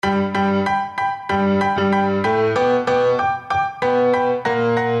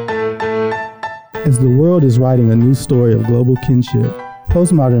As the world is writing a new story of global kinship,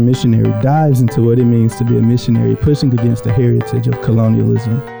 Postmodern Missionary dives into what it means to be a missionary pushing against the heritage of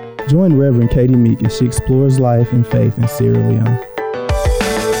colonialism. Join Reverend Katie Meek as she explores life and faith in Sierra Leone.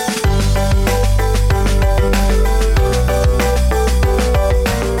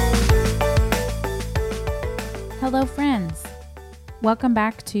 Hello, friends. Welcome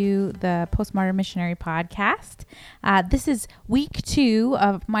back to the Postmodern Missionary Podcast. This is week 2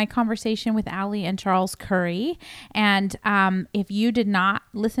 of my conversation with Allie and Charles Currie. And if you did not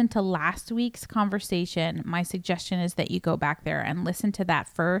listen to last week's conversation, my suggestion is that you go back there and listen to that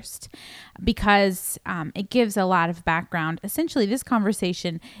first, because it gives a lot of background. Essentially, this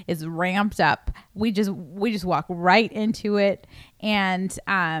conversation is ramped up. We just walk right into it. And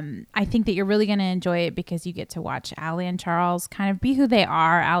I think that you're really going to enjoy it because you get to watch Allie and Charles kind of be who they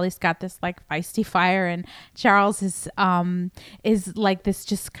are. Allie's got this like feisty fire, and Charles is like this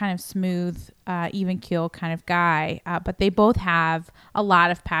just kind of smooth, even keel kind of guy. But they both have a lot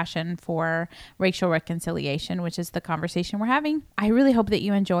of passion for racial reconciliation, which is the conversation we're having. I really hope that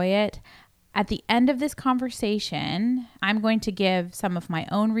you enjoy it. At the end of this conversation, I'm going to give some of my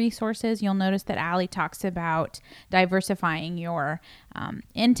own resources. You'll notice that Allie talks about diversifying your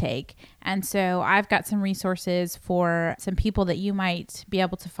intake. And so I've got some resources for some people that you might be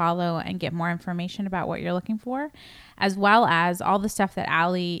able to follow and get more information about what you're looking for, as well as all the stuff that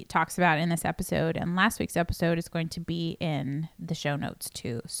Allie talks about in this episode. And last week's episode is going to be in the show notes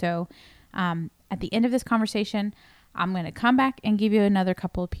too. So at the end of this conversation, I'm going to come back and give you another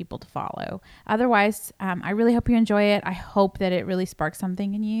couple of people to follow. Otherwise, I really hope you enjoy it. I hope that it really sparks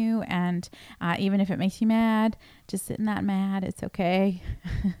something in you. And even if it makes you mad, just sit in that mad. It's okay.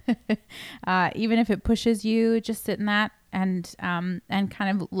 Even if it pushes you, just sit in that and kind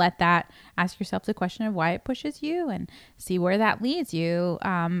of let that, ask yourself the question of why it pushes you and see where that leads you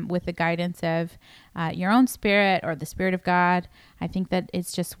with the guidance of your own spirit or the Spirit of God. I think that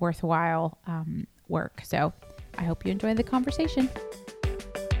it's just worthwhile work. So I hope you enjoy the conversation.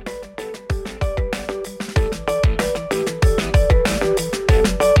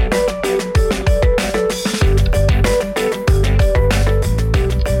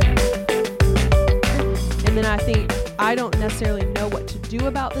 And then I think I don't necessarily know what to do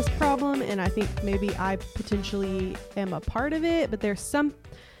about this problem, and I think maybe I potentially am a part of it, but there's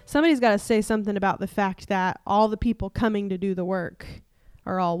somebody's got to say something about the fact that all the people coming to do the work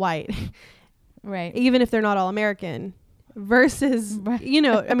are all white. Right. Even if they're not all American, versus,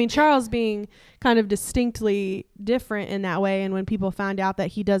 I mean, Charles being kind of distinctly different in that way. And when people find out that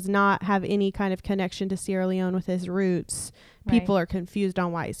he does not have any kind of connection to Sierra Leone with his roots, people are confused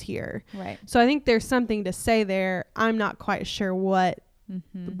on why he's here. Right. So I think there's something to say there. I'm not quite sure what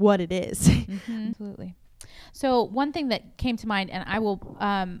it is. Absolutely. So one thing that came to mind, and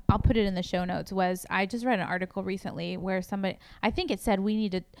I'll put it in the show notes, was I just read an article recently where I think it said we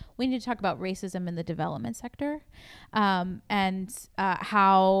need to talk about racism in the development sector, and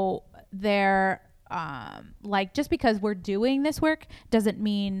how they're like, just because we're doing this work doesn't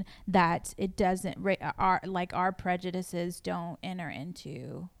mean that it doesn't our prejudices don't enter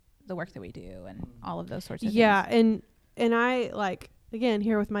into the work that we do and all of those sorts of things. Yeah, and I again,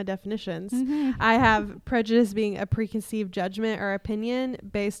 here with my definitions, I have prejudice being a preconceived judgment or opinion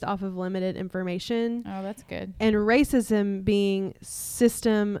based off of limited information. Oh, that's good. And racism being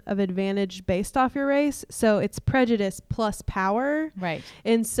system of advantage based off your race. So it's prejudice plus power. Right.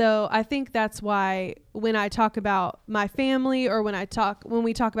 And so I think that's why when I talk about my family, or when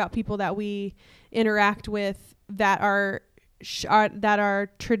we talk about people that we interact with that are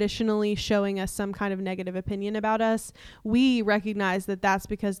traditionally showing us some kind of negative opinion about us, we recognize that that's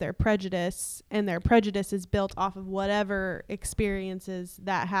because their prejudice is built off of whatever experiences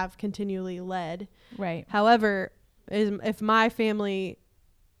that have continually led. Right. However, if my family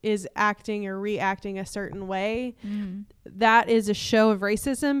is acting or reacting a certain way, that is a show of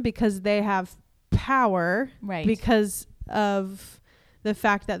racism because they have power, right, because of the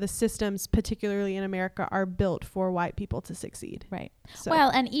fact that the systems, particularly in America, are built for white people to succeed. Right. So. Well,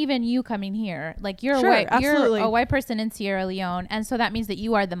 and even you coming here, like you're absolutely. you're a white person in Sierra Leone, and so that means that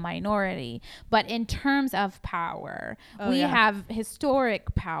you are the minority. But in terms of power, we have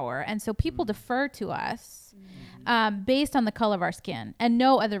historic power, and so people defer to us based on the color of our skin and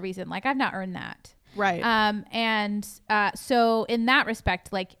no other reason. Like, I've not earned that. Right. So in that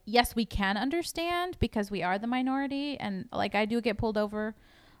respect, like, yes, we can understand because we are the minority, and like, I do get pulled over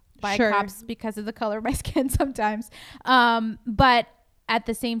by cops because of the color of my skin sometimes. But at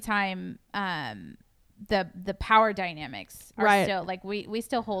the same time, the power dynamics are still like, we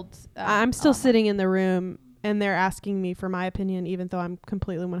still hold, I'm still sitting in the room and they're asking me for my opinion, even though I'm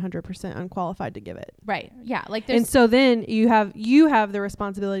completely 100% unqualified to give it. Right. Yeah. Like And so then you have the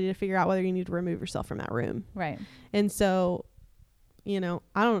responsibility to figure out whether you need to remove yourself from that room. Right. And so, I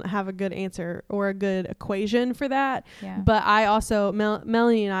don't have a good answer or a good equation for that. Yeah. But I also,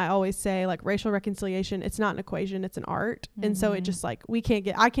 Melanie and I always say, like, racial reconciliation, it's not an equation, it's an art. And so it just, like,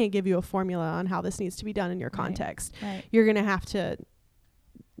 I can't give you a formula on how this needs to be done in your context. Right. You're going to have to,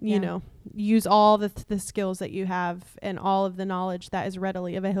 use all the skills that you have and all of the knowledge that is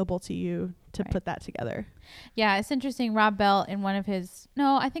readily available to you to put that together. Yeah. It's interesting. Rob Bell, in one of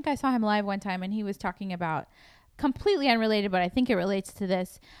I think I saw him live one time, and he was talking about, completely unrelated, but I think it relates to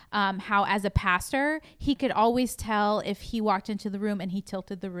this, how as a pastor, he could always tell if he walked into the room and he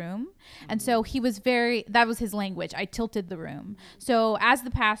tilted the room. And so he was that was his language. I tilted the room. So as the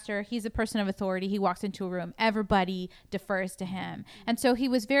pastor, he's a person of authority. He walks into a room, everybody defers to him. And so he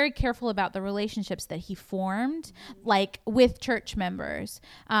was very careful about the relationships that he formed, like with church members.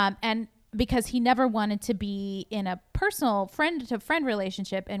 And because he never wanted to be in a personal friend-to-friend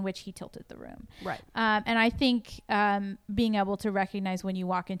relationship in which he tilted the room. Right. And I think being able to recognize when you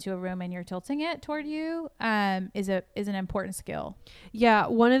walk into a room and you're tilting it toward you is an important skill. Yeah.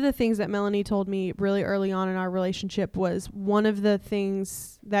 One of the things that Melanie told me really early on in our relationship was, one of the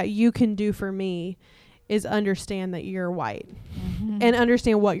things that you can do for me is understand that you're white and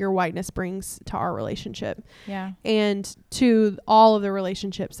understand what your whiteness brings to our relationship. Yeah. And to all of the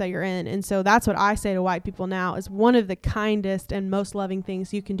relationships that you're in. And so that's what I say to white people now, is one of the kindest and most loving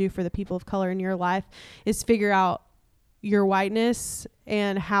things you can do for the people of color in your life is figure out your whiteness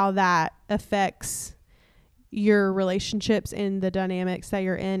and how that affects your relationships and the dynamics that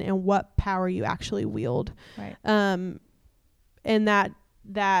you're in and what power you actually wield. Right. And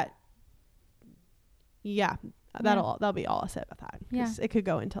that'll be all I'll say about that. Yeah. It could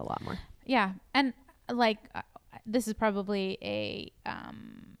go into a lot more. Yeah. And like, this is probably a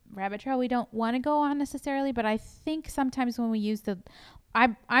rabbit trail we don't want to go on necessarily, but I think sometimes when we use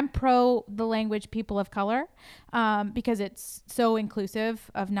I'm pro the language people of color, because it's so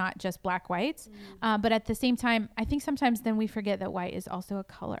inclusive of not just black whites. But at the same time, I think sometimes then we forget that white is also a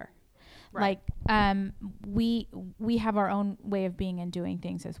color. Right. Like, we have our own way of being and doing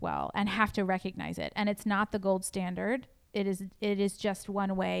things as well, and have to recognize it. And it's not the gold standard. It is just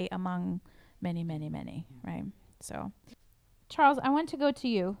one way among many, many, many. Right. So, Charles, I want to go to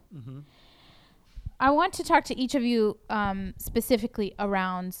you. Mm-hmm. I want to talk to each of you specifically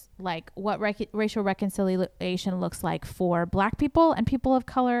around like what racial reconciliation looks like for black people and people of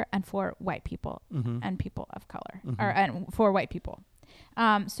color, and for white people and people of color, and for white people.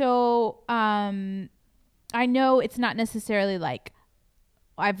 I know it's not necessarily like,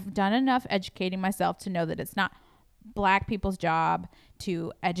 I've done enough educating myself to know that it's not black people's job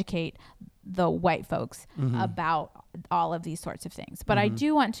to educate the white folks about all of these sorts of things. But I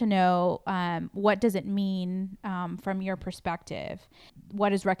do want to know, what does it mean from your perspective? What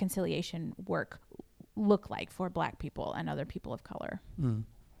does reconciliation work look like for black people and other people of color?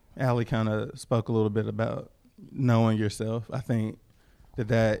 Allie kind of spoke a little bit about knowing yourself. I think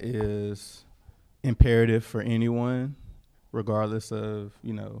that is imperative for anyone, regardless of,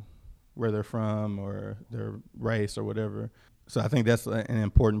 where they're from or their race or whatever. So I think that's an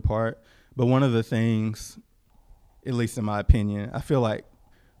important part. But one of the things, at least in my opinion, I feel like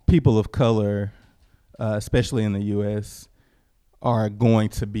people of color, especially in the U.S., are going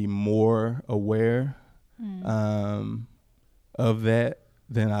to be more aware of that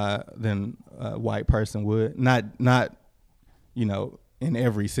than a white person would. Not in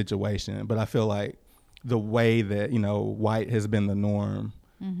every situation, but I feel like the way that white has been the norm.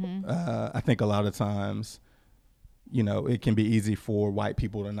 I think a lot of times, it can be easy for white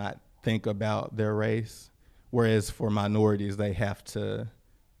people to not think about their race, whereas for minorities, they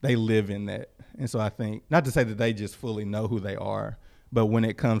live in that. And so I think, not to say that they just fully know who they are, but when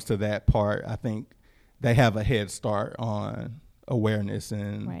it comes to that part, I think they have a head start on awareness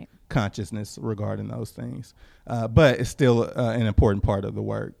and consciousness regarding those things. But it's still an important part of the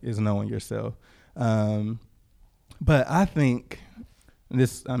work is knowing yourself. But I think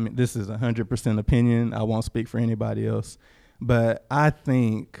this is 100% opinion. I won't speak for anybody else, but I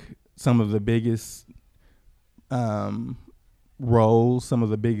think some of the biggest roles, some of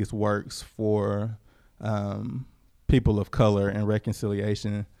the biggest works for people of color and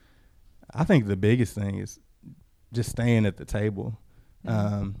reconciliation, I think the biggest thing is just staying at the table.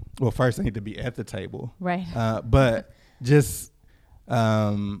 Well, first they need to be at the table, right? But just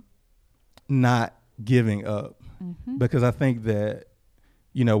not giving up, because I think that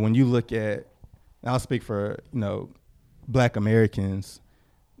when you look at, I'll speak for black Americans,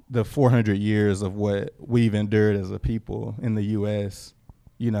 the 400 years of what we've endured as a people in the U.S.,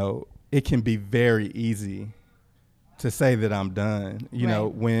 it can be very easy to say that I'm done,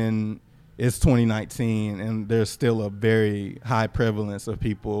 when it's 2019 and there's still a very high prevalence of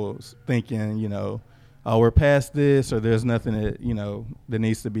people thinking, oh, we're past this, or there's nothing that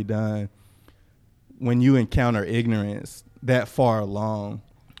needs to be done. When you encounter ignorance that far along,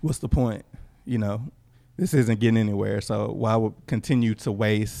 what's the point? This isn't getting anywhere. So why would continue to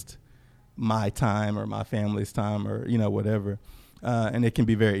waste my time or my family's time or, whatever. And it can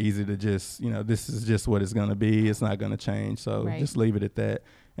be very easy to just, this is just what it's going to be. It's not going to change. So just leave it at that.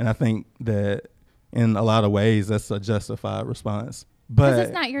 And I think that in a lot of ways, that's a justified response. But because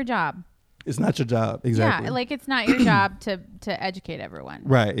it's not your job. It's not your job. Exactly. Yeah, like it's not your job to educate everyone.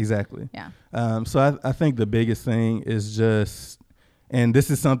 Right, exactly. Yeah. So I think the biggest thing is just, and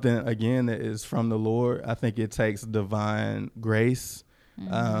this is something, again, that is from the Lord. I think it takes divine grace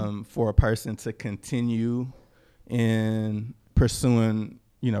for a person to continue in pursuing,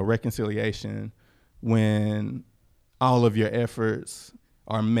 reconciliation when all of your efforts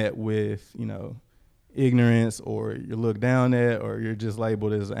are met with, ignorance, or you're looked down at, or you're just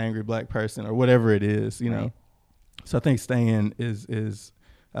labeled as an angry black person, or whatever it is, know. So I think staying is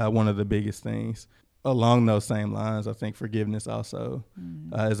one of the biggest things. Along those same lines, I think forgiveness also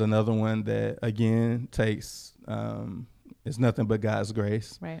is another one that, again, takes it's nothing but God's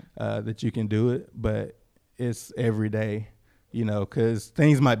grace that you can do it, but it's every day, because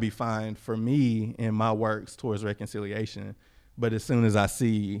things might be fine for me in my works towards reconciliation, but as soon as I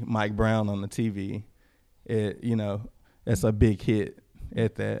see Mike Brown on the TV, it's a big hit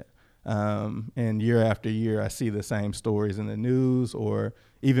at that. And year after year, I see the same stories in the news, or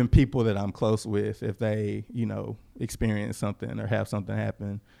even people that I'm close with, if they, experience something or have something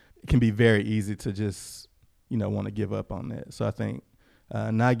happen, it can be very easy to just, want to give up on that. So I think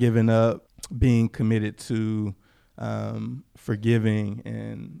not giving up, being committed to forgiving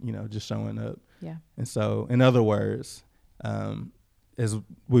and, just showing up. Yeah. And so, in other words, as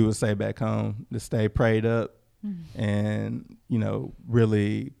we would say back home, to stay prayed up and,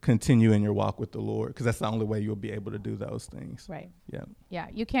 really continue in your walk with the Lord, because that's the only way you'll be able to do those things. Right. Yeah. Yeah.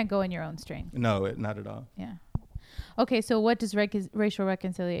 You can't go in your own strength. No, not at all. Yeah. Okay. So what does racial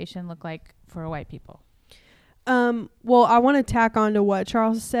reconciliation look like for white people? Well, I want to tack on to what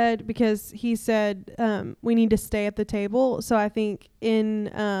Charles said, because he said we need to stay at the table. So I think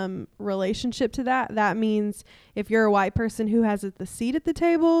in relationship to that means if you're a white person who has the seat at the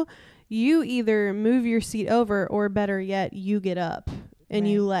table, you either move your seat over, or better yet, you get up and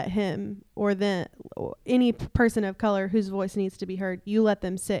you let him or any person of color whose voice needs to be heard, you let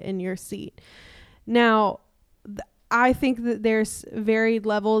them sit in your seat. Now, I think that there's varied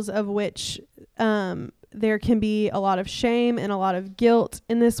levels of which there can be a lot of shame and a lot of guilt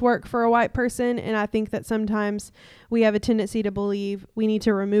in this work for a white person. And I think that sometimes we have a tendency to believe we need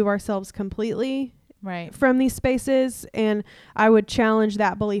to remove ourselves completely from these spaces. And I would challenge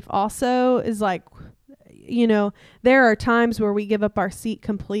that belief also, is like, there are times where we give up our seat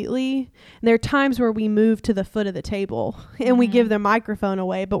completely. And there are times where we move to the foot of the table and we give the microphone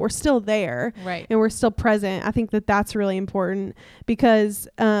away, but we're still there and we're still present. I think that that's really important, because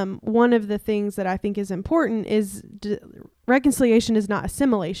one of the things that I think is important is reconciliation is not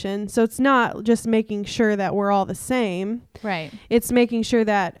assimilation. So it's not just making sure that we're all the same. Right. It's making sure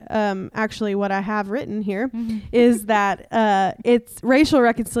that actually what I have written here is that it's racial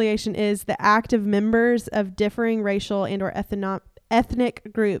reconciliation is the active members of differing racial and or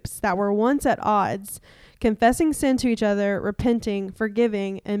ethnic groups that were once at odds, confessing sin to each other, repenting,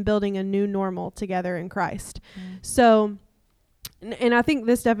 forgiving, and building a new normal together in Christ. So, and I think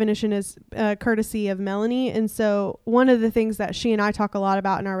this definition is courtesy of Melanie. And so one of the things that she and I talk a lot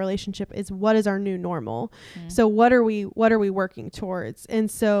about in our relationship is, what is our new normal? So what are we working towards?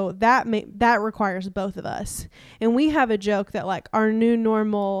 And so that requires both of us. And we have a joke that like our new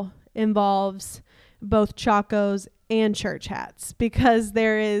normal involves both chacos and church hats, because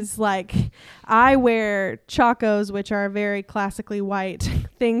there is like, I wear chacos, which are a very classically white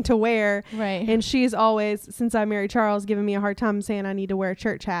thing to wear. Right. And she's always, since I married Charles, giving me a hard time saying I need to wear a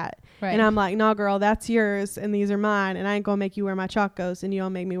church hat. Right. And I'm like, no, girl, that's yours and these are mine. And I ain't gonna make you wear my chacos and you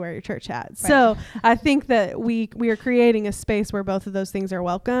don't make me wear your church hat. Right. So I think that we are creating a space where both of those things are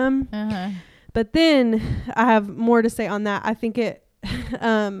welcome. But then I have more to say on that. I think it,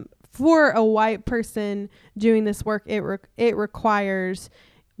 for a white person doing this work, it requires,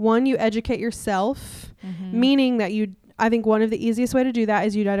 one, you educate yourself, meaning that I think one of the easiest way to do that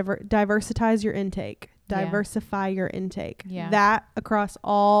is you diversify your intake. That across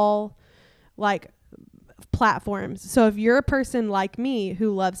all like platforms. So if you're a person like me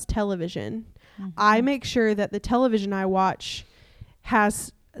who loves television, I make sure that the television I watch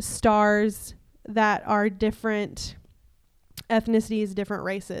has stars that are different ethnicities, different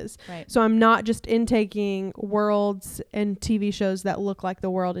races. Right. So I'm not just intaking worlds and TV shows that look like the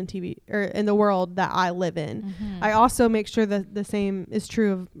world in TV or in the world that I live in. I also make sure that the same is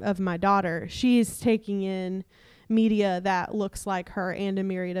true of my daughter. She's taking in media that looks like her and a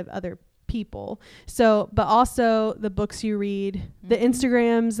myriad of other people. So, but also the books you read, the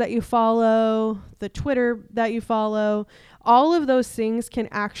Instagrams that you follow, the Twitter that you follow, all of those things can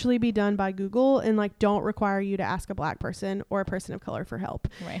actually be done by Google and like don't require you to ask a black person or a person of color for help.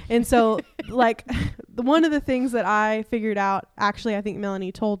 Right. And so like one of the things that I figured out, actually I think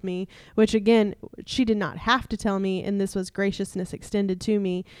Melanie told me, which again she did not have to tell me, and this was graciousness extended to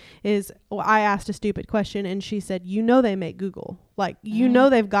me, is I asked a stupid question and she said, they make Google, like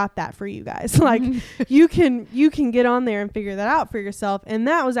they've got that for you guys. Like you can get on there and figure that out for yourself. And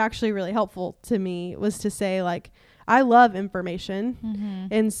that was actually really helpful to me, was to say like, I love information.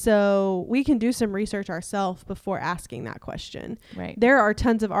 And so we can do some research ourselves before asking that question. Right. There are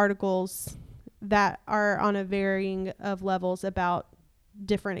tons of articles that are on a varying of levels about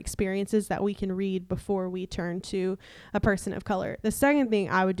different experiences that we can read before we turn to a person of color. The second thing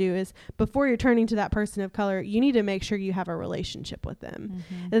I would do is, before you're turning to that person of color, you need to make sure you have a relationship with them.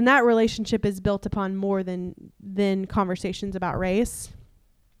 And that relationship is built upon more than conversations about race.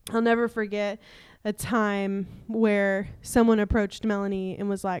 I'll never forget a time where someone approached Melanie and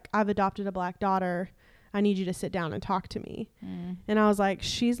was like, I've adopted a black daughter. I need you to sit down and talk to me. And I was like,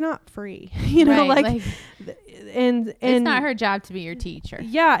 she's not free, and it's not her job to be your teacher.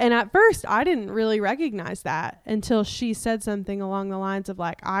 Yeah. And at first I didn't really recognize that until she said something along the lines of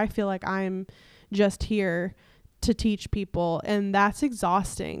like, I feel like I'm just here to teach people. And that's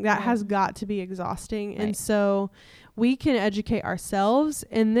exhausting. That has got to be exhausting. And so we can educate ourselves.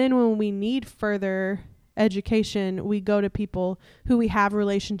 And then when we need further education, we go to people who we have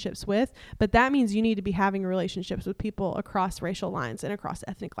relationships with. But that means you need to be having relationships with people across racial lines and across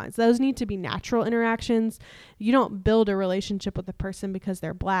ethnic lines. Those need to be natural interactions. You don't build a relationship with a person because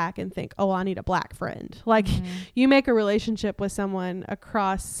they're black and think, oh, I need a black friend. Like you make a relationship with someone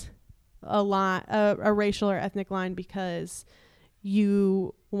across a line, a racial or ethnic line, because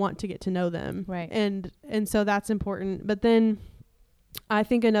you want to get to know them. Right. And so that's important. But then I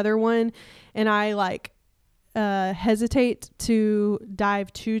think another one, and I hesitate to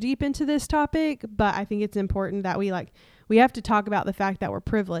dive too deep into this topic, but I think it's important that we have to talk about the fact that we're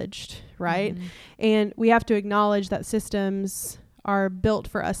privileged, right? And we have to acknowledge that systems are built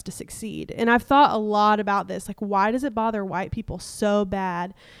for us to succeed. And I've thought a lot about this, like, why does it bother white people so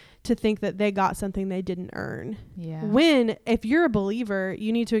bad to think that they got something they didn't earn? Yeah. When, if you're a believer,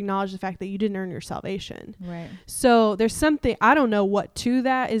 you need to acknowledge the fact that you didn't earn your salvation. Right. So there's something, I don't know what to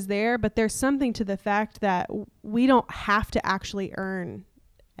that is there, but there's something to the fact that we don't have to actually earn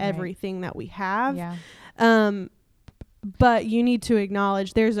everything that we have. Yeah. But you need to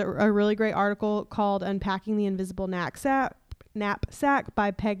acknowledge, there's a really great article called Unpacking the Invisible Knapsack by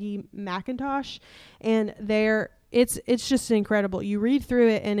Peggy McIntosh. And it's just incredible. You read through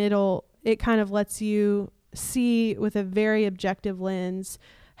it and it kind of lets you see with a very objective lens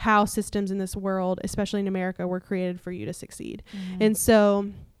how systems in this world, especially in America, were created for you to succeed. And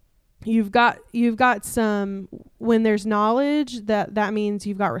so you've got some, when there's knowledge, that means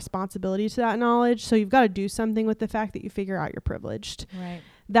you've got responsibility to that knowledge. So you've got to do something with the fact that you figure out you're privileged. Right.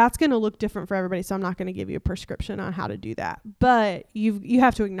 That's going to look different for everybody, so I'm not going to give you a prescription on how to do that. But you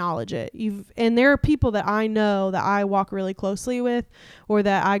have to acknowledge it. And there are people that I know that I walk really closely with, or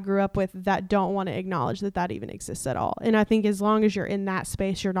that I grew up with, that don't want to acknowledge that even exists at all. And I think as long as you're in that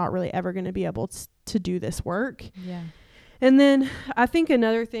space, you're not really ever going to be able to do this work. Yeah. And then I think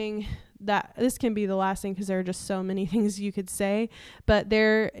another thing, that this can be the last thing because there are just so many things you could say, but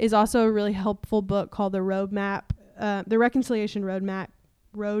there is also a really helpful book called The Reconciliation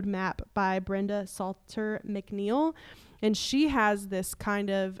Roadmap by Brenda Salter McNeil. And she has this kind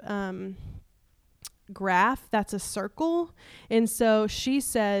of graph that's a circle. And so she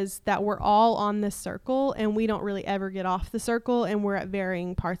says that we're all on this circle and we don't really ever get off the circle, and we're at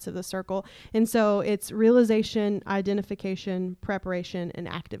varying parts of the circle. And so it's realization, identification, preparation, and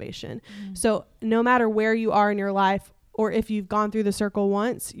activation. So no matter where you are in your life, or if you've gone through the circle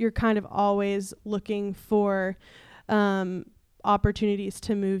once, you're kind of always looking for opportunities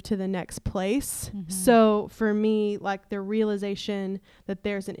to move to the next place. So for me, like, the realization that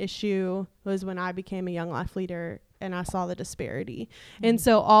there's an issue was when I became a young life leader and I saw the disparity. And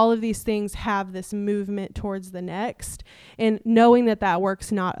so all of these things have this movement towards the next, and knowing that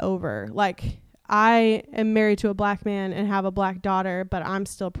work's not over. Like, I am married to a black man and have a black daughter, but I'm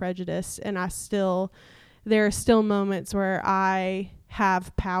still prejudiced, and there are still moments where I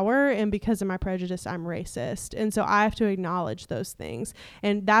have power, and because of my prejudice, I'm racist. And so I have to acknowledge those things.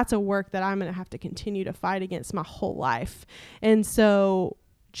 And that's a work that I'm going to have to continue to fight against my whole life. And so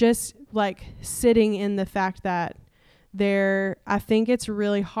just like sitting in the fact that I think it's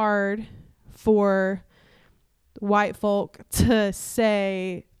really hard for white folk to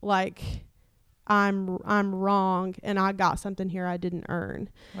say like, I'm wrong and I got something here I didn't earn.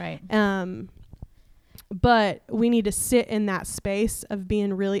 Right. But we need to sit in that space of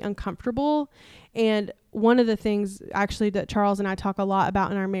being really uncomfortable. And one of the things actually that Charles and I talk a lot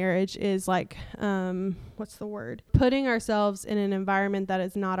about in our marriage is like, what's the word? Putting ourselves in an environment that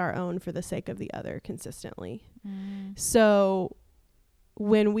is not our own for the sake of the other consistently. So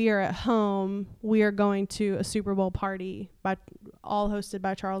when we are at home, we are going to a Super Bowl party all hosted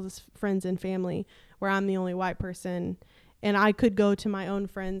by Charles's friends and family, where I'm the only white person. And I could go to my own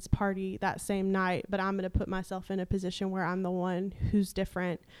friend's party that same night, but I'm going to put myself in a position where I'm the one who's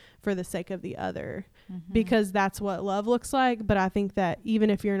different for the sake of the other, because that's what love looks like. But I think that even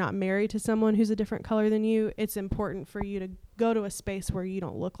if you're not married to someone who's a different color than you, it's important for you to go to a space where you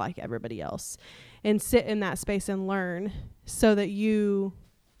don't look like everybody else and sit in that space and learn, so that you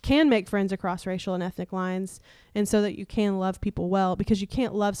can make friends across racial and ethnic lines, and so that you can love people well, because you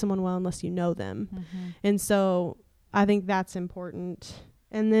can't love someone well unless you know them. And so I think that's important.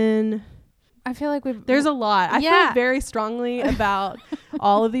 And then I feel like there's a lot. I feel very strongly about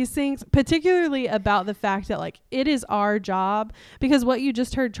all of these things, particularly about the fact that like it is our job, because what you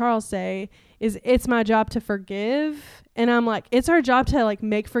just heard Charles say is it's my job to forgive. And I'm like, it's our job to like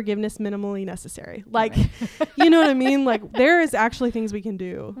make forgiveness minimally necessary. Like, you know what I mean? Like there is actually things we can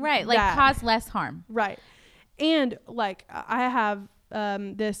do. Right. Like cause less harm. Right. And like I have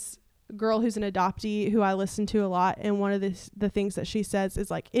this girl who's an adoptee who I listen to a lot, and one of the things that she says is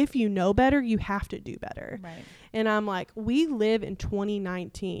like, if you know better, you have to do better. Right. And I'm like, we live in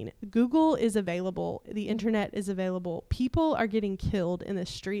 2019. Google is available. The internet is available. People are getting killed in the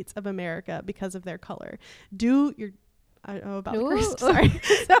streets of America because of their color. I don't know about the curse, sorry.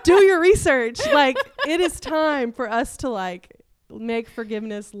 Do your research. Like, it is time for us to like make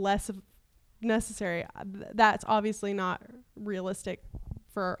forgiveness less necessary. That's obviously not realistic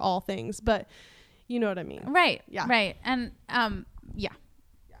for all things, but you know what I mean. Right. Yeah. Right. And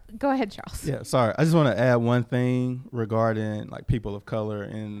go ahead, Charles. Yeah, sorry. I just want to add one thing regarding like people of color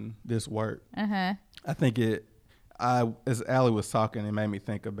in this work. I think as Allie was talking, it made me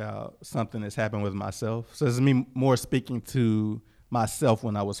think about something that's happened with myself. So this is me more speaking to myself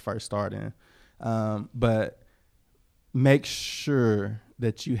when I was first starting. But make sure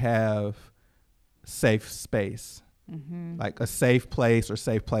that you have safe space. Like a safe place or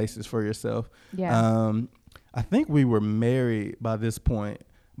safe places for yourself. I think we were married by this point,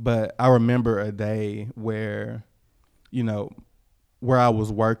 but I remember a day where, you know, where I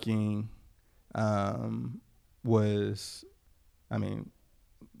was working was, I mean,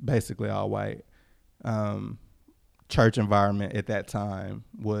 basically all white. Church environment at that time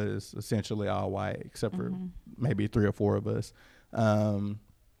was essentially all white, except for maybe 3 or 4 of us.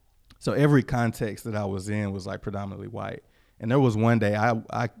 So every context that I was in was like predominantly white. And there was one day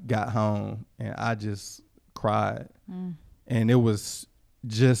I got home and I just cried. And it was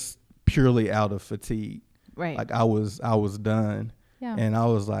just purely out of fatigue. Right. Like I was done. Yeah. And I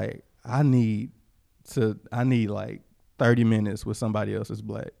was like, I need like 30 minutes with somebody else's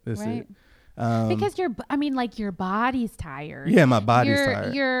black. That's it. Because your body's tired. Yeah, my body's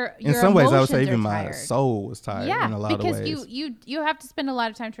tired. Your in some ways, I would say even tired. my soul was tired in a lot of ways. Because you have to spend a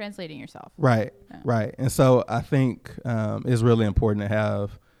lot of time translating yourself. Right, right. And so I think it's really important to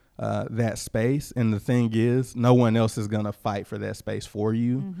have that space. And the thing is, no one else is going to fight for that space for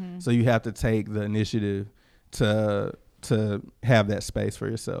you. So you have to take the initiative to have that space for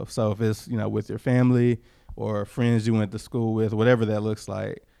yourself. So if it's, you know, with your family or friends you went to school with, whatever that looks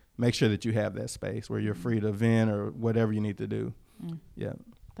like, make sure that you have that space where you're free to vent or whatever you need to do. Yeah.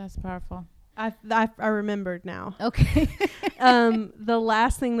 That's powerful. I remembered now. Okay. The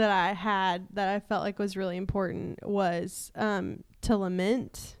last thing that I had that I felt like was really important was to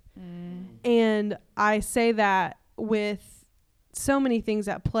lament. And I say that with so many things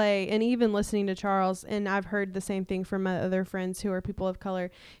at play, and even listening to Charles, and I've heard the same thing from my other friends who are people of color,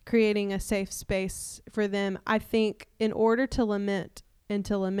 creating a safe space for them. I think in order to lament and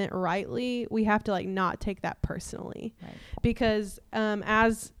to lament rightly, we have to like not take that personally. Right. Because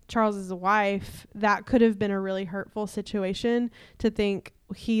as Charles's wife, that could have been a really hurtful situation to think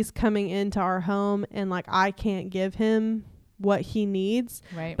he's coming into our home and like I can't give him what he needs.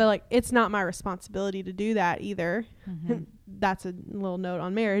 Right. But like, it's not my responsibility to do that either. Mm-hmm. That's a little note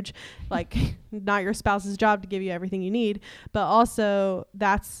on marriage. Like, not your spouse's job to give you everything you need, but also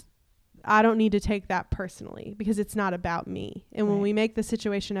I don't need to take that personally because it's not about me. And when we make the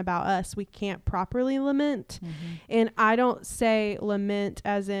situation about us, we can't properly lament. Mm-hmm. And I don't say lament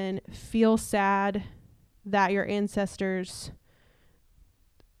as in feel sad that your ancestors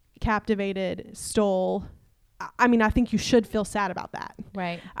captivated, stole. I mean, I think you should feel sad about that.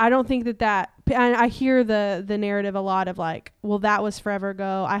 Right. I don't think that and I hear the narrative a lot of like, well, that was forever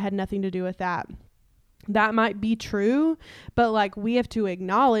ago. I had nothing to do with that. That might be true, but like, we have to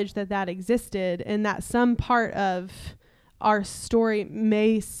acknowledge that existed and that some part of our story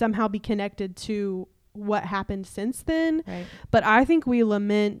may somehow be connected to what happened since then. Right. But I think we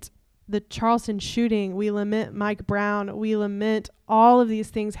lament the Charleston shooting, we lament Mike Brown, we lament all of these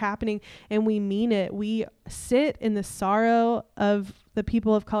things happening, and we mean it. We sit in the sorrow of the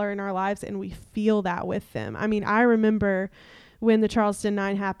people of color in our lives, and we feel that with them. I mean, I remember when the Charleston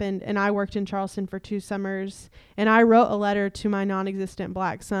 9 happened, and I worked in Charleston for 2 summers, and I wrote a letter to my non-existent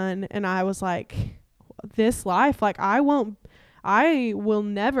black son, and I was like, this life, like, I will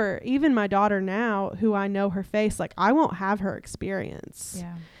never, even my daughter now, who I know her face, like, I won't have her experience.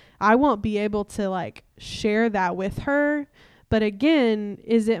 Yeah. I won't be able to like share that with her. But again,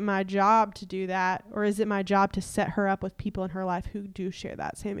 is it my job to do that? Or is it my job to set her up with people in her life who do share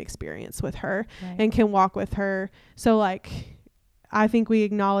that same experience with her and can walk with her? So like, I think we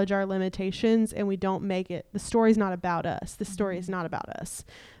acknowledge our limitations and we don't make it. The story's not about us. The story is not about us.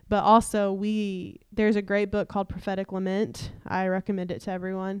 But also there's a great book called Prophetic Lament. I recommend it to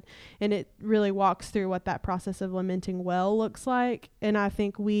everyone. And it really walks through what that process of lamenting well looks like. And I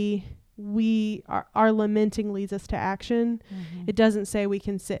think our lamenting leads us to action. Mm-hmm. It doesn't say we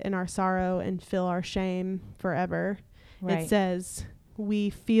can sit in our sorrow and feel our shame forever. Right. It says we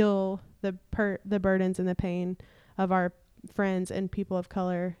feel the burdens and the pain of our friends and people of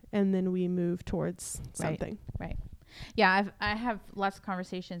color, and then we move towards something. Right. Yeah, I have lots of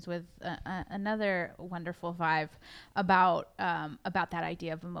conversations with another wonderful five about that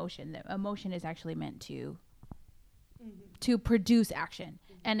idea of emotion. That emotion is actually meant to produce action,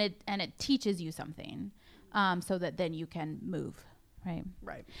 and it teaches you something, so that then you can move. Right.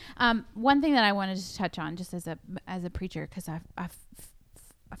 Right. One thing that I wanted to touch on, just as a preacher, because I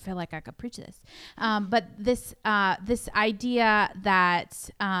feel like I could preach this, but this idea that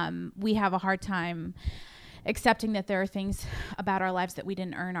we have a hard time accepting that there are things about our lives that we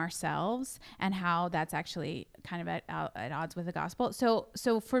didn't earn ourselves, and how that's actually kind of at odds with the gospel.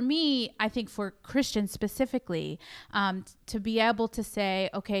 So for me, I think for Christians specifically, to be able to say,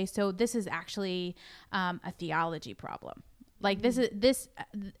 okay, so this is actually a theology problem. Like this,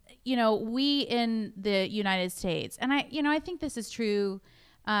 we in the United States, and I think this is true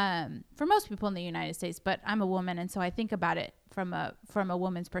for most people in the United States, but I'm a woman, and so I think about it from a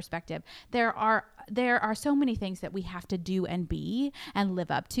woman's perspective. There are so many things that we have to do and be and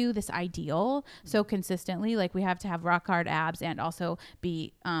live up to this ideal so consistently. Like, we have to have rock hard abs and also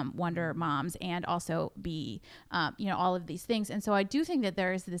be Wonder Moms and also be all of these things. And so I do think that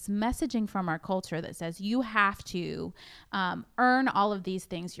there is this messaging from our culture that says you have to earn all of these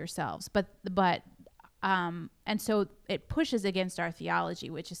things yourselves, but and so it pushes against our theology,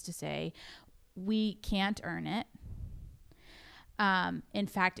 which is to say we can't earn it. In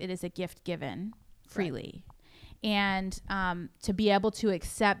fact, it is a gift given freely. Right. And to be able to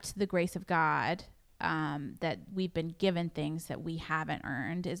accept the grace of God, that we've been given things that we haven't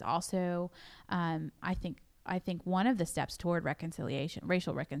earned, is also, I think one of the steps toward reconciliation,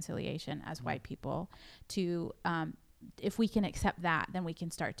 racial reconciliation as white people, to if we can accept that, then we can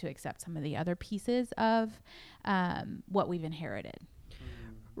start to accept some of the other pieces of what we've inherited.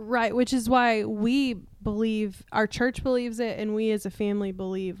 Right, which is why we believe, our church believes it, and we as a family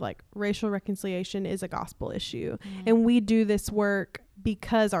believe like racial reconciliation is a gospel issue. Mm-hmm. And we do this work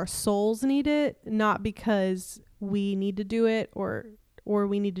because our souls need it, not because we need to do it or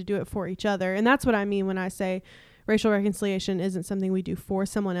we need to do it for each other. And that's what I mean when I say racial reconciliation isn't something we do for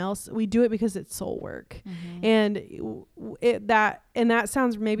someone else. We do it because it's soul work. Mm-hmm. And that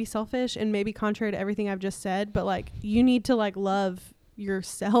sounds maybe selfish and maybe contrary to everything I've just said, but like, you need to like love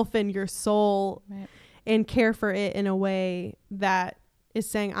yourself and your soul, right, and care for it in a way that is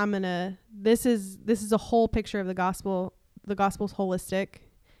saying, this is a whole picture of the gospel. The gospel's holistic.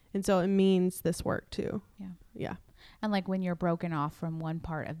 And so it means this work too. Yeah. Yeah. And like, when you're broken off from one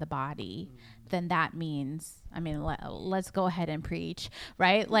part of the body, then that means, let's go ahead and preach,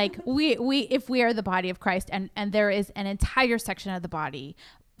 right? Like, we if we are the body of Christ, and there is an entire section of the body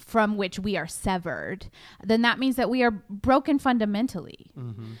from which we are severed, then that means that we are broken fundamentally.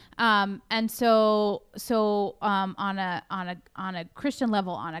 And so on a Christian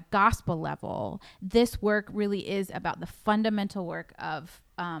level, on a gospel level, this work really is about the fundamental work of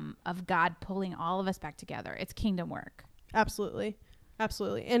God pulling all of us back together. It's kingdom work. Absolutely.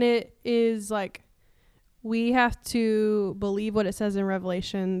 And it is like, we have to believe what it says in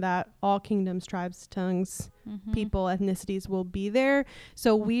Revelation, that all kingdoms, tribes, tongues, people, ethnicities will be there.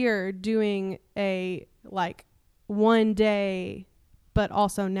 So we are doing a like one day, but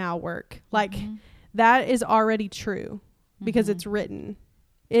also now work. Like that is already true because it's written.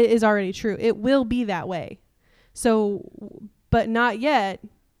 It is already true. It will be that way. So, but not yet,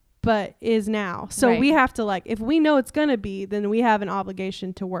 but is now. So we have to, like, if we know it's going to be, then we have an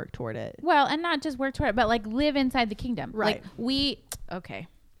obligation to work toward it. Well, and not just work toward it, but like live inside the kingdom. Right. Like okay.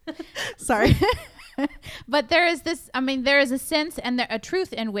 Sorry. But there is a sense and a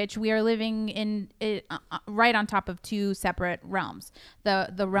truth in which we are living in right on top of two separate realms.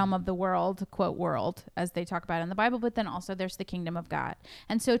 The realm of the world, quote, world, as they talk about in the Bible, but then also there's the kingdom of God.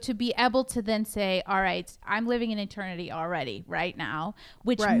 And so to be able to then say, all right, I'm living in eternity already right now,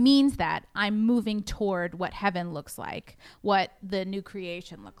 which means that I'm moving toward what heaven looks like, what the new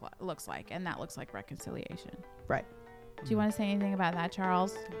creation looks like, and that looks like reconciliation. Right. Do you want to say anything about that,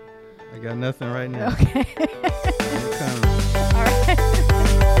 Charles? I got nothing right now. Okay. All right.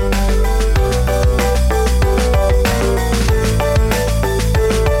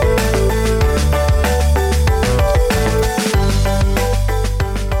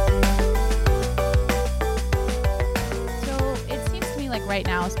 So it seems to me like right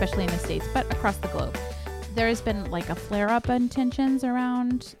now, especially in the States, but across the globe, there has been like a flare-up in tensions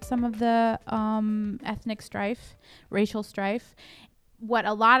around some of the ethnic strife, racial strife. What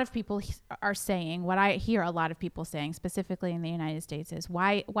a lot of people are saying, what I hear a lot of people saying, specifically in the United States, is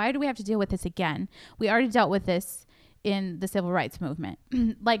why do we have to deal with this again? We already dealt with this in the civil rights movement.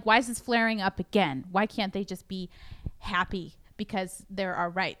 Like, why is this flaring up again? Why can't they just be happy because there are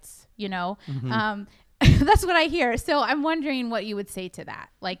rights, you know? That's what I hear. So I'm wondering what you would say to that.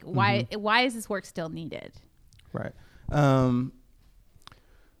 Like, why is this work still needed? Right.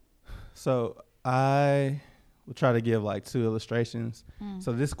 So I will try to give like two illustrations.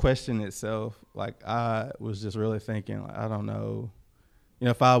 So this question itself, like I was just really thinking, like, I don't know, you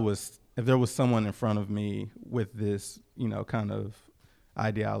know, if there was someone in front of me with this, you know, kind of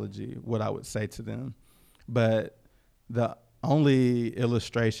ideology, what I would say to them. But the only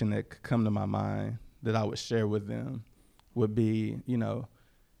illustration that could come to my mind that I would share with them would be, you know,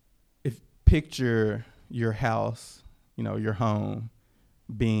 picture your house, you know, your home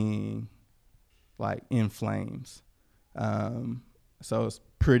being like in flames. So it's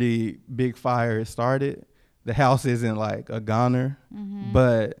pretty big fire. It started. The house isn't like a goner,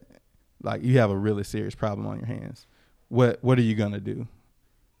 but like you have a really serious problem on your hands. What are you gonna do?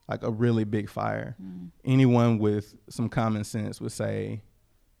 Like a really big fire. Anyone with some common sense would say,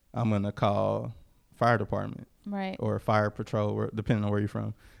 I'm gonna call fire department, right, or fire patrol, or depending on where you're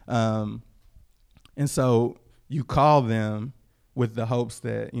from. And so you call them with the hopes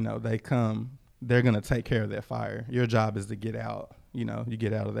that, you know, they're going to take care of that fire. Your job is to get out, you know, you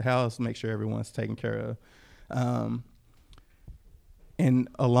get out of the house, make sure everyone's taken care of. And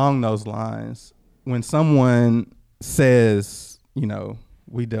along those lines, when someone says, you know,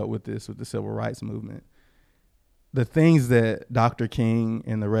 we dealt with this with the civil rights movement, the things that Dr. King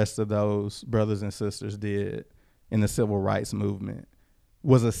and the rest of those brothers and sisters did in the civil rights movement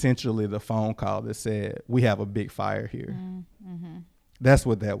was essentially the phone call that said, we have a big fire here. That's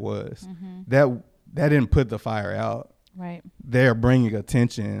what that was. That didn't put the fire out. Right. They're bringing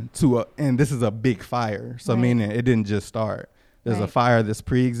attention to and this is a big fire. So meaning it didn't just start. There's a fire that's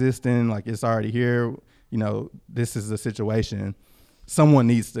pre-existing, like it's already here. You know, this is the situation. Someone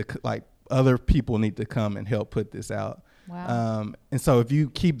needs to, like, other people need to come and help put this out. Wow. And so if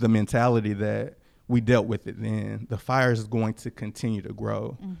you keep the mentality that we dealt with it then, the fire is going to continue to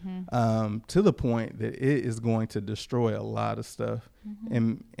grow to the point that it is going to destroy a lot of stuff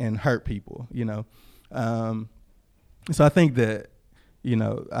and hurt people, you know. So I think that, you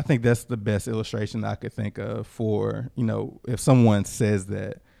know, I think that's the best illustration I could think of for, you know, if someone says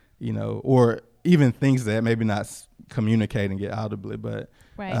that, you know, or even thinks that, maybe not communicating it audibly, but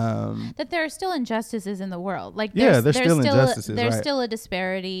that there are still injustices in the world. Like there's still injustices. There's still a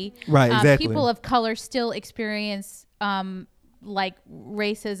disparity. Right, exactly. People of color still experience like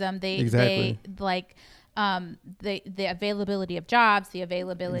racism. They like the availability of jobs, the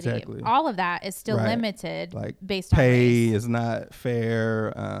availability, Exactly. all of that is still Right. limited, Like based on pay race. is not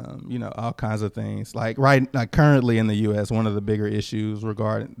fair, all kinds of things. Like currently in the U.S., one of the bigger issues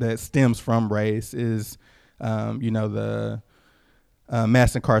regarding that stems from race is, the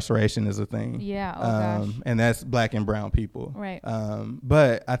mass incarceration is a thing. Yeah. Oh gosh. And that's Black and brown people. Right.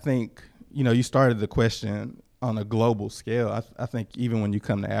 But I think, you started the question on a global scale. I think even when you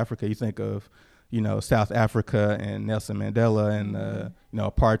come to Africa, you think of, South Africa and Nelson Mandela and,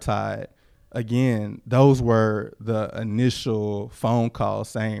 apartheid. Again, those were the initial phone calls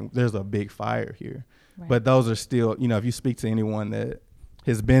saying there's a big fire here. Right. But those are still, if you speak to anyone that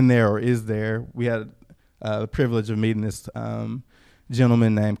has been there or is there, we had the privilege of meeting this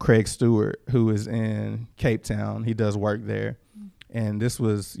gentleman named Craig Stewart, who is in Cape Town. He does work there. And this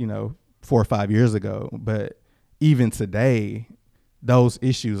was, 4 or 5 years ago. But even today, those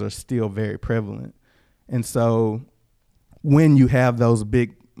issues are still very prevalent. And so when you have those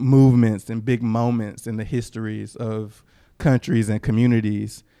big movements and big moments in the histories of countries and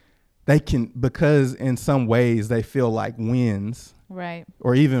communities, they can, because in some ways they feel like wins. Right.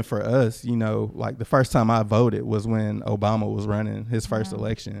 Or even for us, like the first time I voted was when Obama was running his first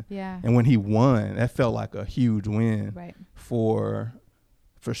election. Yeah. And when he won, that felt like a huge win. Right. For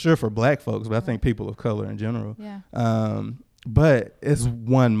sure for Black folks, but I think people of color in general. Yeah. But it's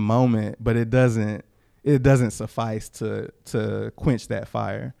one moment, but it doesn't suffice to quench that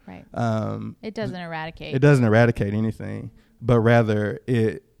fire. Right. It doesn't eradicate. It doesn't eradicate anything, but rather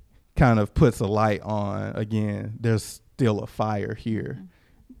it kind of puts a light on, again, there's still a fire here. Mm-hmm.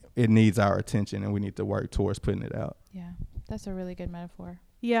 It needs our attention, and we need to work towards putting it out. Yeah, that's a really good metaphor.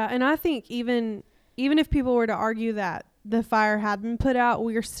 Yeah, and I think even if people were to argue that the fire had been put out,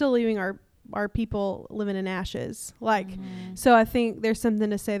 we are still leaving our people living in ashes. So I think there's something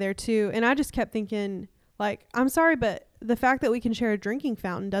to say there too. And I just kept thinking, I'm sorry, but the fact that we can share a drinking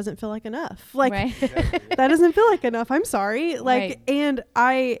fountain doesn't feel like enough. Right. That doesn't feel like enough. I'm sorry. Right. And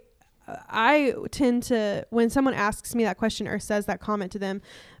I tend to, when someone asks me that question or says that comment to them,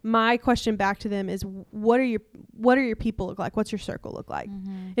 my question back to them is, what are your people look like? What's your circle look like?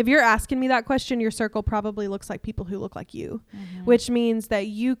 Mm-hmm. If you're asking me that question, your circle probably looks like people who look like you, which means that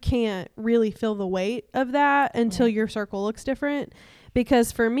you can't really feel the weight of that until your circle looks different.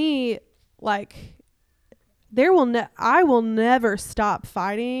 Because for me, I will never stop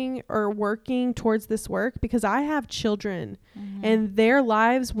fighting or working towards this work because I have children and their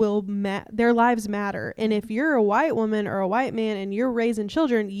lives matter. And if you're a white woman or a white man and you're raising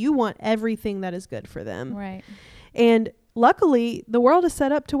children, you want everything that is good for them. Right. And luckily, the world is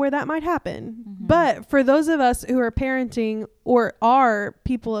set up to where that might happen. Mm-hmm. But for those of us who are parenting or are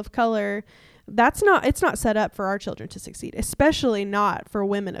people of color, it's not set up for our children to succeed, especially not for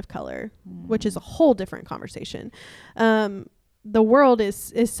women of color, which is a whole different conversation. The world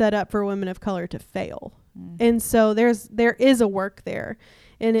is set up for women of color to fail. And so there is a work there,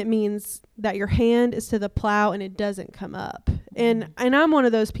 and it means that your hand is to the plow and it doesn't come up. And I'm one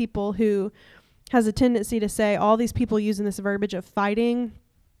of those people who has a tendency to say all these people using this verbiage of fighting,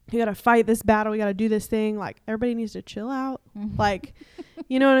 you got to fight this battle, you got to do this thing, everybody needs to chill out.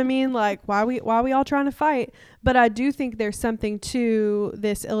 You know what I mean? Why are we all trying to fight? But I do think there's something to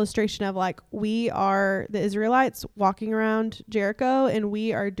this illustration of we are the Israelites walking around Jericho, and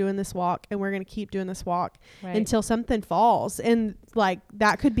we are doing this walk, and we're going to keep doing this walk until something falls. And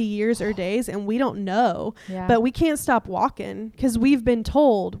that could be years or days, and we don't know. Yeah. But we can't stop walking because we've been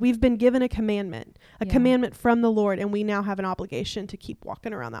given a commandment from the Lord, and we now have an obligation to keep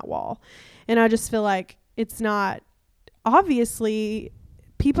walking around that wall. And I just feel like it's not, obviously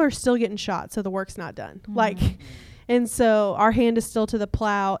people are still getting shot, so the work's not done. And so our hand is still to the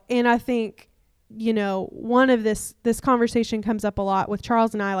plow. And I think, one of this conversation comes up a lot with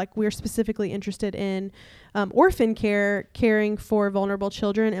Charles and I. We're specifically interested in orphan care, caring for vulnerable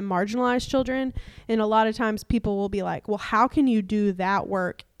children and marginalized children. And a lot of times people will be like, well, how can you do that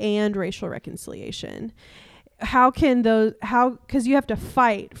work and racial reconciliation? Because you have to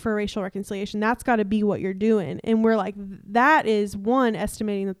fight for racial reconciliation. That's got to be what you're doing. And we're like, that is one,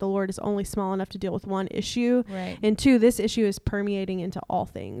 estimating that the Lord is only small enough to deal with one issue. Right. And two, this issue is permeating into all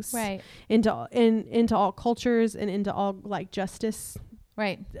things. Right. Into all cultures and into all justice.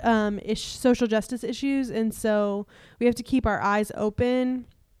 Right. Social justice issues. And so we have to keep our eyes open.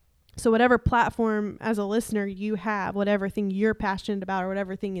 So whatever platform as a listener you have, whatever thing you're passionate about or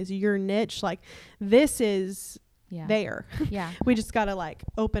whatever thing is your niche, this is there. Yeah. We just got to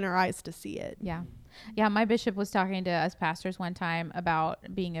open our eyes to see it. Yeah. Yeah, my bishop was talking to us pastors one time about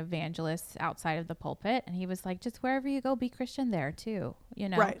being evangelists outside of the pulpit, and he was like, just wherever you go, be Christian there too, you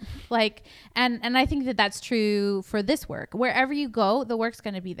know? Right. Like, and I think that that's true for this work. Wherever you go, the work's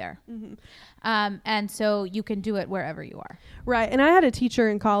going to be there. Mm-hmm. And so you can do it wherever you are. Right. And I had a teacher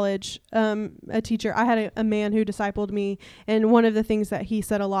in college, I had a man who discipled me. And one of the things that he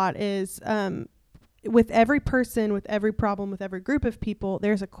said a lot is, with every person, with every problem, with every group of people,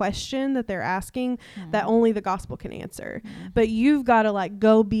 there's a question that they're asking that only the gospel can answer. But you've got to like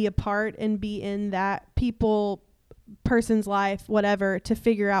go be a part and be in that person's life, whatever, to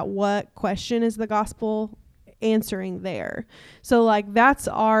figure out what question is the gospel answering there. So like that's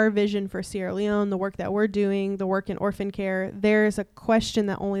our vision for Sierra Leone, the work that we're doing, the work in orphan care. There's a question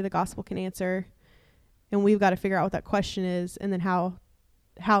that only the gospel can answer, and we've got to figure out what that question is, and then how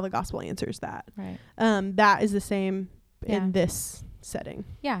the gospel answers that. Right. That is the same in this setting.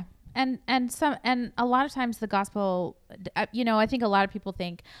 Yeah. And a lot of times the gospel, I think a lot of people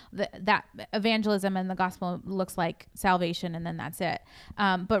think that evangelism and the gospel looks like salvation and then that's it.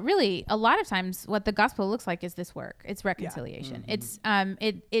 But really a lot of times what the gospel looks like is this work. It's reconciliation.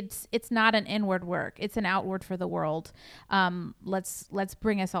 Mm-hmm. It's not an inward work. It's an outward for the world. Let's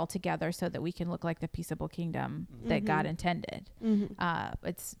bring us all together so that we can look like the peaceable kingdom that God intended. Mm-hmm.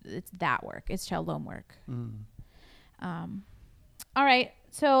 It's that work. It's shalom work. Mm. All right.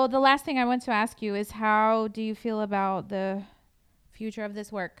 So the last thing I want to ask you is, how do you feel about the future of this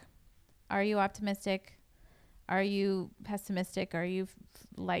work? Are you optimistic? Are you pessimistic? Are you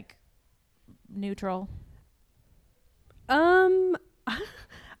like neutral? I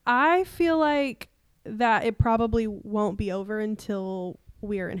feel like that it probably won't be over until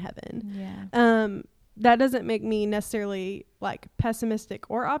we're in heaven. Yeah. That doesn't make me necessarily like pessimistic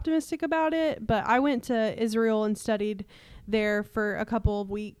or optimistic about it, but I went to Israel and studied there for a couple of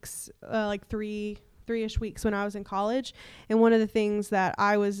weeks, like three-ish weeks when I was in college. And one of the things that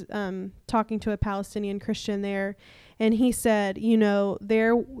I was talking to a Palestinian Christian there, and he said,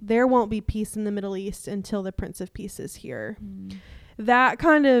 there won't be peace in the Middle East until the Prince of Peace is here. That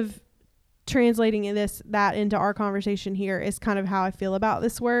kind of translating that into our conversation here is kind of how I feel about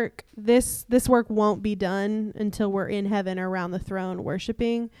this work. This work won't be done until we're in heaven around the throne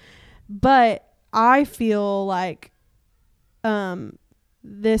worshiping. But I feel like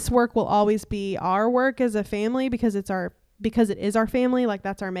this work will always be our work as a family because it is our family, like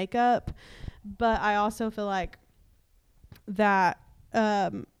that's our makeup. But I also feel like that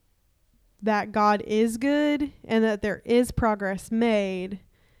God is good and that there is progress made.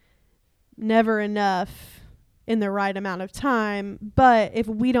 Never enough in the right amount of time, but if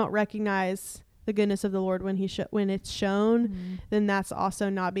we don't recognize the goodness of the Lord when it's shown, then that's also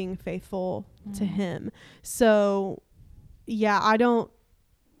not being faithful to him. So yeah, I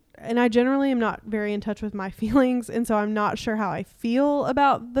generally am not very in touch with my feelings, and so I'm not sure how I feel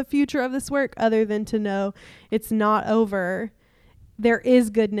about the future of this work other than to know it's not over. There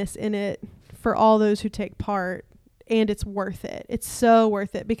is goodness in it for all those who take part, and it's worth it. It's so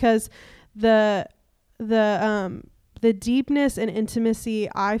worth it because the deepness and intimacy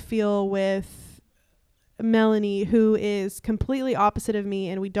I feel with Melanie, who is completely opposite of me,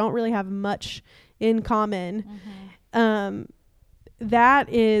 and we don't really have much in common.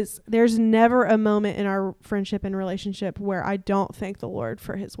 There's never a moment in our friendship and relationship where I don't thank the Lord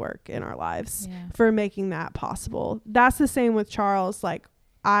for his work in our lives, for making that possible. That's the same with Charles. Like,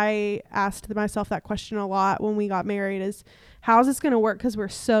 I asked myself that question a lot when we got married, is how's this going to work? Because we're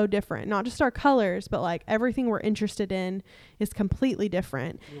so different, not just our colors, but like everything we're interested in is completely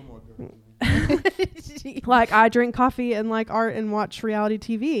different. Like I drink coffee and like art and watch reality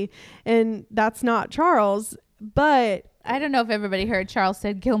TV, and that's not Charles. But I don't know if everybody heard Charles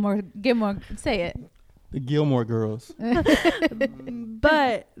said Gilmore, say it. The Gilmore Girls.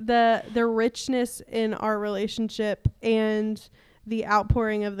 But the richness in our relationship and the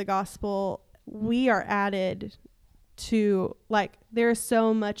outpouring of the gospel, we are added to, like, there's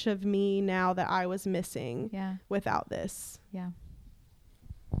so much of me now that I was missing without this.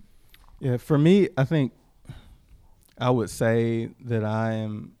 Yeah, for me, I think I would say that I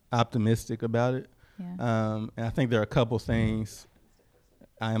am optimistic about it. And I think there are a couple things.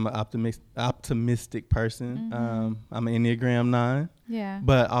 I am an optimistic person. I'm an Enneagram 9.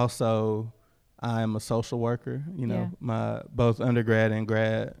 But also I'm a social worker. My both undergrad and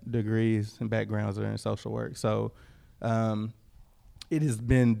grad degrees and backgrounds are in social work. So it has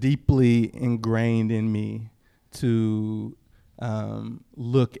been deeply ingrained in me to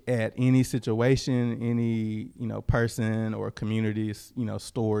look at any situation, any person or community's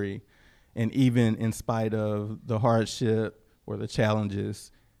story, and even in spite of the hardship or the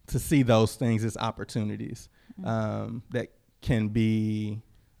challenges, to see those things as opportunities that can be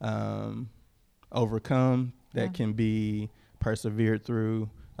overcome, that can be persevered through,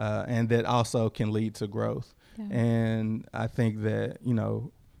 and that also can lead to growth. Yeah. And I think that,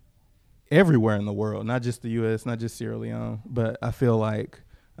 everywhere in the world, not just the U.S., not just Sierra Leone, but I feel like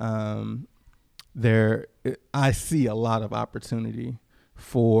I see a lot of opportunity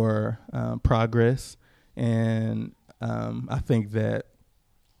for progress. And I think that,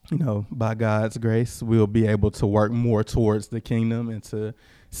 by God's grace, we'll be able to work more towards the kingdom and to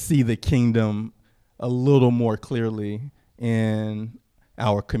see the kingdom a little more clearly in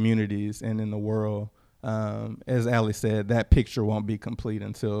our communities and in the world. As Allie said, that picture won't be complete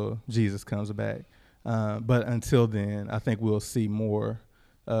until Jesus comes back. But until then, I think we'll see more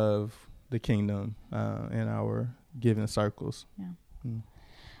of the kingdom in our given circles. Yeah.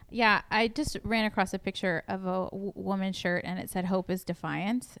 Yeah, I just ran across a picture of a woman's shirt, and it said "Hope is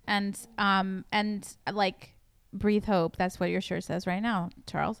defiant," and like breathe hope. That's what your shirt says right now,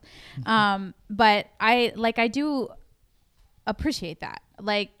 Charles. But I do appreciate that.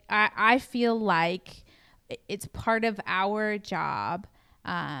 Like I feel like it's part of our job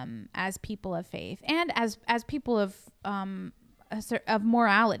as people of faith and as people of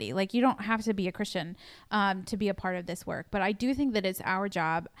morality. Like, you don't have to be a Christian to be a part of this work, but I do think that it's our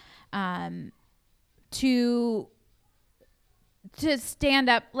job to stand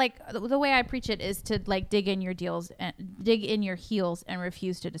up. Like, the way I preach it is to like dig in your heels and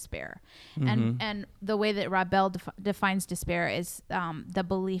refuse to despair. And the way that Rob Bell defines despair is the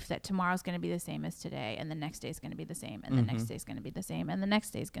belief that tomorrow's going to be the same as today, and the next day is going to be the same, and the next day is going to be the same, and the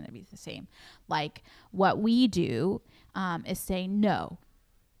next day is going to be the same. Like, what we do is say, no,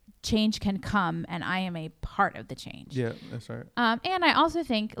 change can come, and I am a part of the change. Yeah, that's right. And I also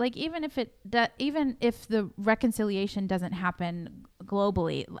think, like, even if the reconciliation doesn't happen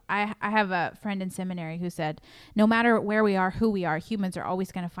globally, I have a friend in seminary who said, no matter where we are, who we are, humans are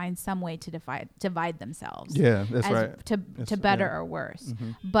always going to find some way to divide themselves. Yeah, that's right. To better or worse.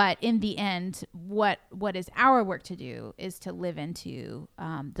 But in the end, what is our work to do is to live into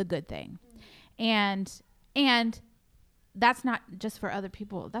the good thing, and that's not just for other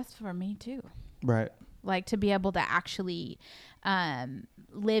people. That's for me too. Right. Like, to be able to actually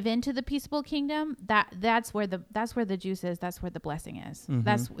live into the peaceable kingdom. That's where the juice is. That's where the blessing is.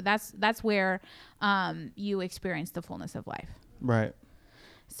 That's where you experience the fullness of life. Right.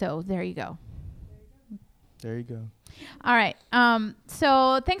 So there you go. There you go. All right.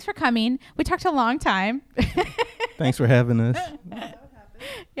 So thanks for coming. We talked a long time. Thanks for having us.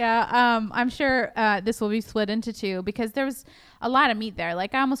 Yeah, I'm sure this will be split into two because there was a lot of meat there.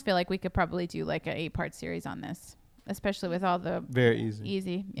 Like, I almost feel like we could probably do like an 8-part series on this, especially with all the very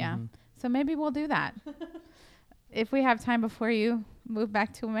easy. Yeah. So maybe we'll do that if we have time before you move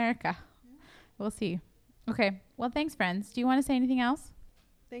back to America. We'll see. Okay. Well, thanks, friends. Do you want to say anything else?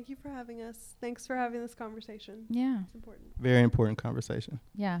 Thank you for having us. Thanks for having this conversation. Yeah. It's important. Very important conversation.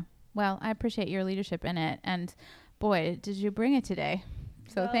 Yeah. Well, I appreciate your leadership in it. And boy, did you bring it today.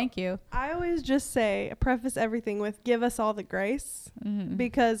 So thank you. I always just preface everything with give us all the grace,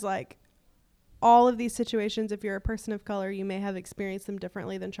 because like all of these situations, if you're a person of color, you may have experienced them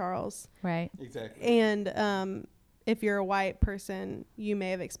differently than Charles. Right. Exactly. And if you're a white person, you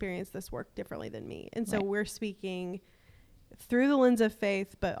may have experienced this work differently than me. And so we're speaking through the lens of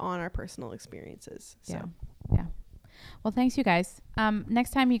faith, but on our personal experiences. So. Yeah. Well, thanks, you guys.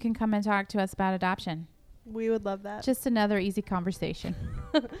 Next time you can come and talk to us about adoption. We would love that. Just another easy conversation.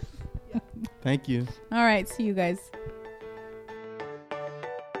 Yeah. Thank you. All right. See you guys.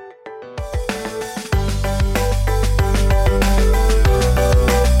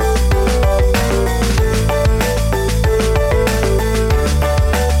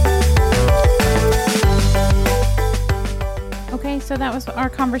 Okay, so that was our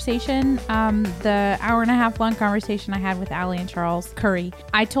conversation, the hour-and-a-half long conversation I had with Allie and Charles Currie.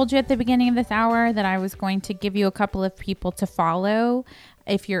 I told you at the beginning of this hour that I was going to give you a couple of people to follow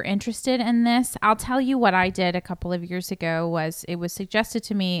if you're interested in this. I'll tell you what I did a couple of years ago. It was suggested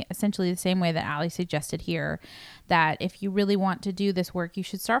to me essentially the same way that Allie suggested here, that if you really want to do this work, you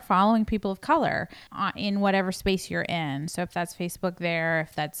should start following people of color in whatever space you're in. So if that's Facebook there,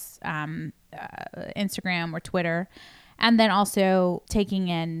 if that's Instagram or Twitter. And then also taking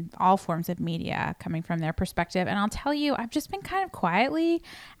in all forms of media coming from their perspective. And I'll tell you, I've just been kind of quietly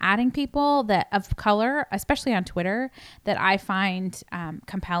adding people that of color, especially on Twitter, that I find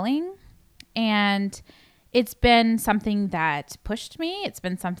compelling. And it's been something that pushed me. It's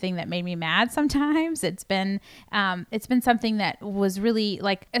been something that made me mad sometimes. It's been something that was really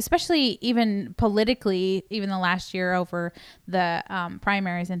like, especially even politically, even the last year over the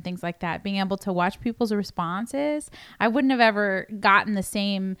primaries and things like that, being able to watch people's responses. I wouldn't have ever gotten the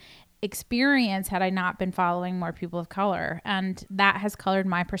same experience had I not been following more people of color, and that has colored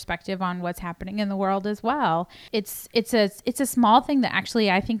my perspective on what's happening in the world as well. It's a small thing that actually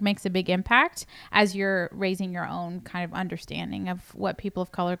I think makes a big impact as you're raising your own kind of understanding of what people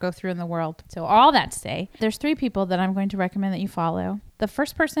of color go through in the world. So all that to say, there's 3 people that I'm going to recommend that you follow. The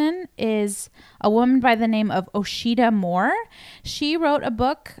first person is a woman by the name of Oshida Moore. She wrote a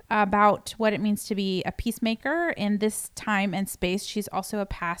book about what it means to be a peacemaker in this time and space. She's also a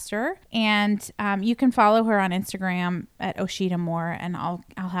pastor, and you can follow her on Instagram at Oshida Moore, and I'll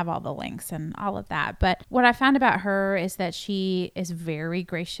have all the links and all of that. But what I found about her is that she is very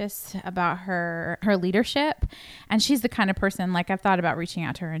gracious about her leadership, and she's the kind of person, like, I've thought about reaching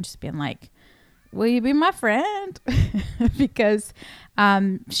out to her and just being like, will you be my friend? Because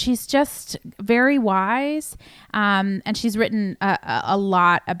she's just very wise. And she's written a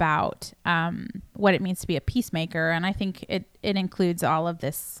lot about what it means to be a peacemaker. And I think it includes all of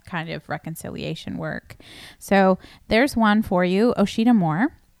this kind of reconciliation work. So there's one for you, Oshida Moore.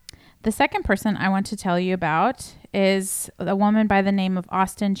 The second person I want to tell you about is a woman by the name of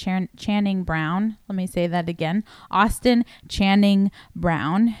Austin Channing Brown. Let me say that again. Austin Channing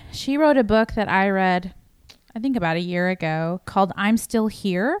Brown. She wrote a book that I read, I think about a year ago, called I'm Still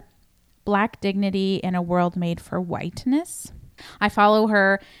Here, Black Dignity in a World Made for Whiteness. I follow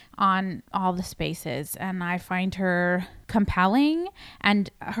her on all the spaces, and I find her compelling.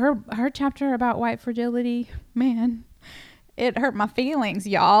 And her chapter about white fragility, man, it hurt my feelings,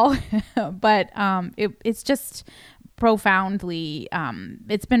 y'all. But it's just profoundly,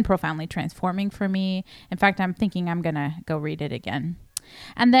 it's been profoundly transforming for me. In fact, I'm thinking I'm going to go read it again.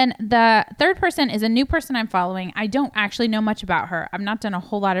 And then the third person is a new person I'm following. I don't actually know much about her. I've not done a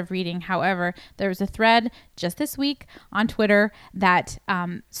whole lot of reading. However, there was a thread just this week on Twitter that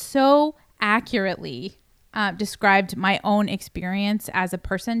so accurately described my own experience as a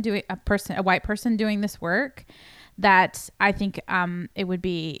white person doing this work, that I think it would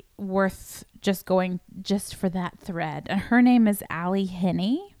be worth just going just for that thread. And her name is Allie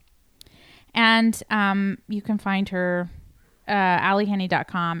Henney. And you can find her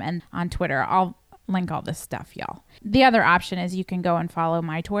alliehenney.com and on Twitter. I'll link all this stuff, y'all. The other option is you can go and follow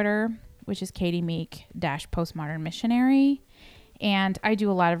my Twitter, which is Katie Meek _postmodern missionary. And I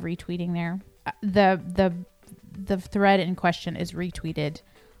do a lot of retweeting there. The thread in question is retweeted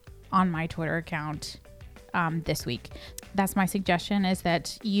on my Twitter account this week. That's my suggestion, is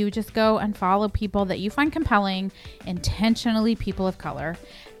that you just go and follow people that you find compelling, intentionally people of color,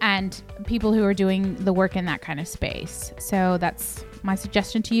 and people who are doing the work in that kind of space. So that's my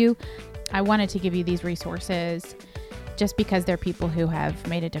suggestion to you. I wanted to give you these resources just because they're people who have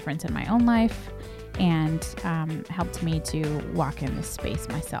made a difference in my own life and helped me to walk in this space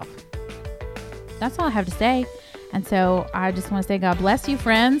myself. That's all I have to say. And so I just want to say God bless you,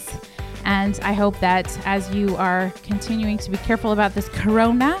 friends. And I hope that as you are continuing to be careful about this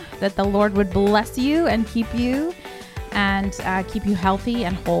corona, that the Lord would bless you and keep you healthy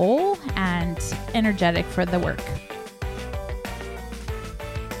and whole and energetic for the work.